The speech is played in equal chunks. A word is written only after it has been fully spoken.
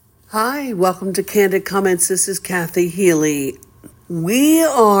Hi, welcome to Candid Comments. This is Kathy Healey. We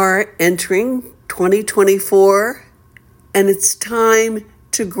are entering 2024 and it's time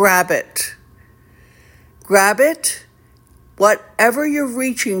to grab it. Grab it, whatever you're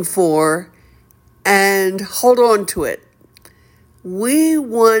reaching for, and hold on to it. We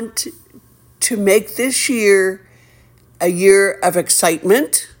want to make this year a year of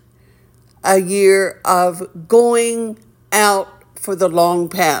excitement, a year of going out for the long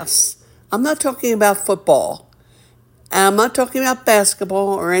pass. I'm not talking about football. I'm not talking about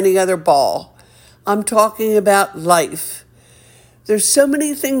basketball or any other ball. I'm talking about life. There's so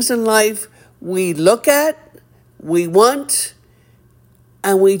many things in life we look at, we want,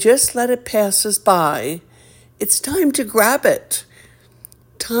 and we just let it pass us by. It's time to grab it.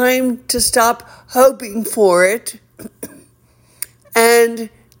 Time to stop hoping for it and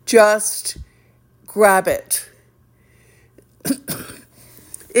just grab it.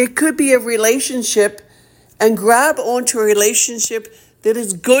 It could be a relationship, and grab onto a relationship that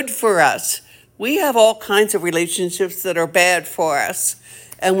is good for us. We have all kinds of relationships that are bad for us,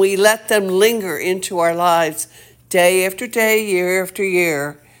 and we let them linger into our lives day after day, year after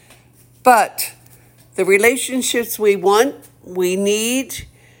year. But the relationships we want, we need,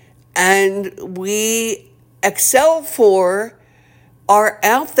 and we excel for are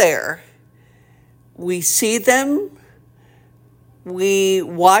out there. We see them. We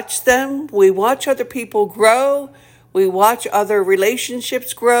watch them. We watch other people grow. We watch other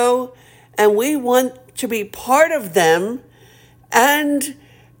relationships grow. And we want to be part of them. And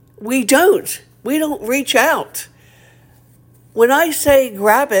we don't. We don't reach out. When I say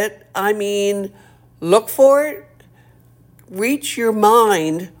grab it, I mean look for it. Reach your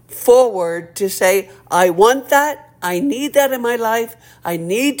mind forward to say, I want that. I need that in my life. I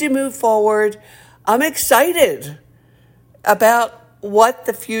need to move forward. I'm excited about what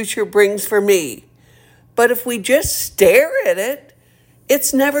the future brings for me. But if we just stare at it,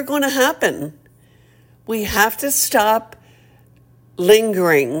 it's never going to happen. We have to stop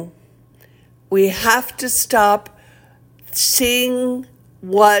lingering. We have to stop seeing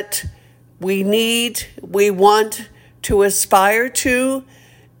what we need, we want to aspire to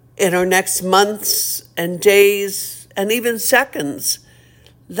in our next months and days and even seconds.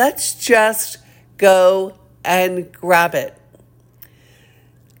 Let's just go and grab it.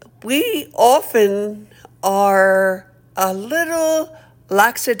 We often are a little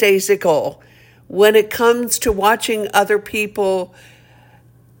lackadaisical when it comes to watching other people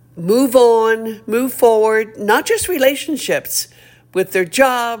move on, move forward, not just relationships, with their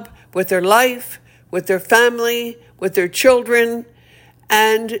job, with their life, with their family, with their children,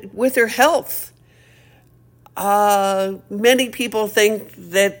 and with their health. Many people think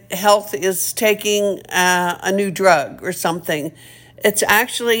that health is taking a new drug or something. It's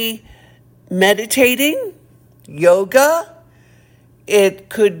actually meditating, yoga. It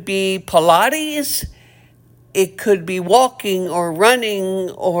could be Pilates. It could be walking or running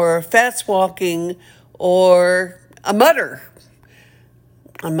or fast walking or a mutter.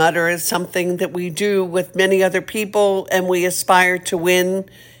 A mutter is something that we do with many other people and we aspire to win.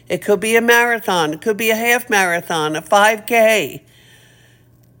 It could be a marathon. It could be a half marathon, a 5K.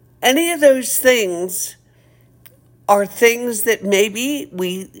 Any of those things are things that maybe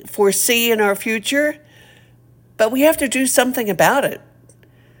we foresee in our future, but we have to do something about it.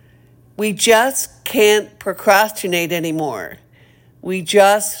 We just can't procrastinate anymore. We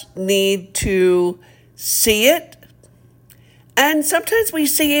just need to see it. And sometimes we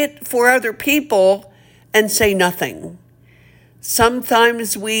see it for other people and say nothing.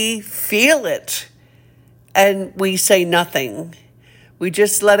 Sometimes we feel it and we say nothing. We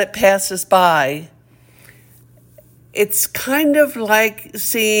just let it pass us by. It's kind of like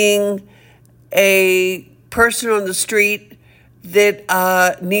seeing a person on the street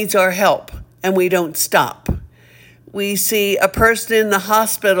that needs our help and we don't stop. We see a person in the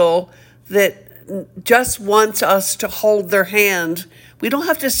hospital that just wants us to hold their hand. We don't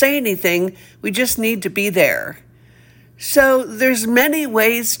have to say anything. We just need to be there. So there's many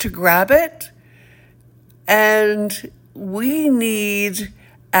ways to grab it. And we need,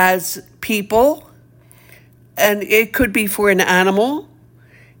 as people, and it could be for an animal,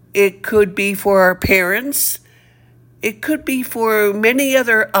 it could be for our parents, it could be for many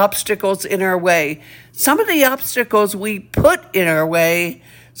other obstacles in our way. Some of the obstacles we put in our way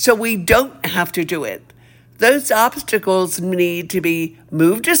so we don't have to do it. Those obstacles need to be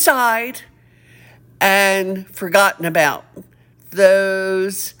moved aside and forgotten about.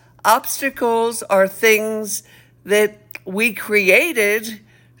 Those obstacles are things that we created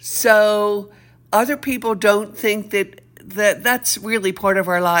so other people don't think that that's really part of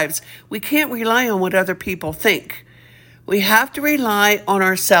our lives. We can't rely on what other people think. We have to rely on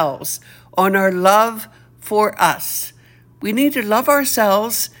ourselves, on our love for us. We need to love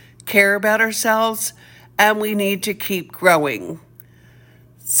ourselves, care about ourselves, and we need to keep growing.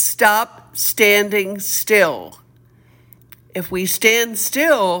 Stop standing still. If we stand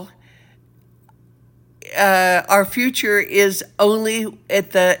still, our future is only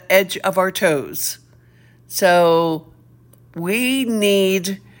at the edge of our toes. So we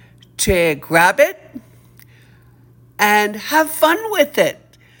need to grab it and have fun with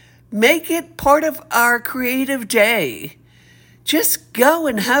it. Make it part of our creative day. Just go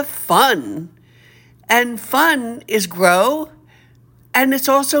and have fun. And fun is grow, and it's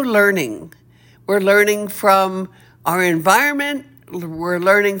also learning. We're learning from our environment, we're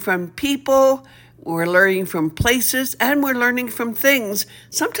learning from people, we're learning from places, and we're learning from things.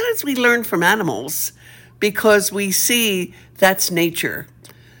 Sometimes we learn from animals because we see that's nature.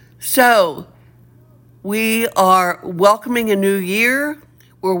 So we are welcoming a new year,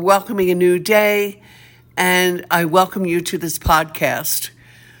 we're welcoming a new day, and I welcome you to this podcast.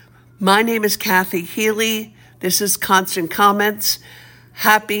 My name is Kathy Healey. This is Constant Comments.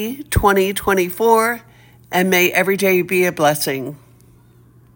 Happy 2024, and may every day be a blessing.